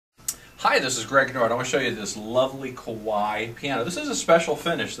Hi, this is Greg Nord. I want to show you this lovely Kauai piano. This is a special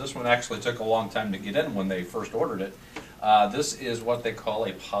finish. This one actually took a long time to get in when they first ordered it. This is what they call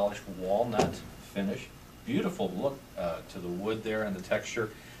a polished walnut finish. Beautiful look to the wood there and the texture.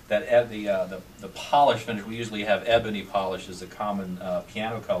 That the polish finish, we usually have ebony polish as a common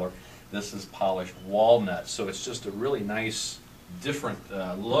piano color. This is polished walnut, so it's just a really nice, different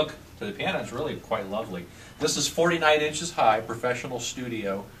look to the piano. It's really quite lovely. This is 49 inches high, professional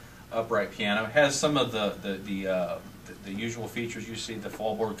studio upright piano. It has some of the usual features you see. The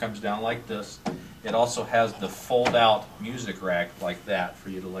fall board comes down like this. It also has the fold-out music rack like that for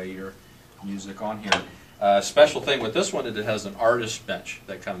you to lay your music on here. Special thing with this one is it has an artist bench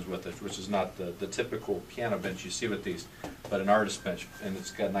that comes with it, which is not the typical piano bench you see with these, but an artist bench, and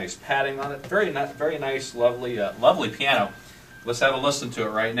it's got nice padding on it. Very nice, lovely piano. Let's have a listen to it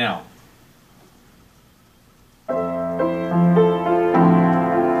right now.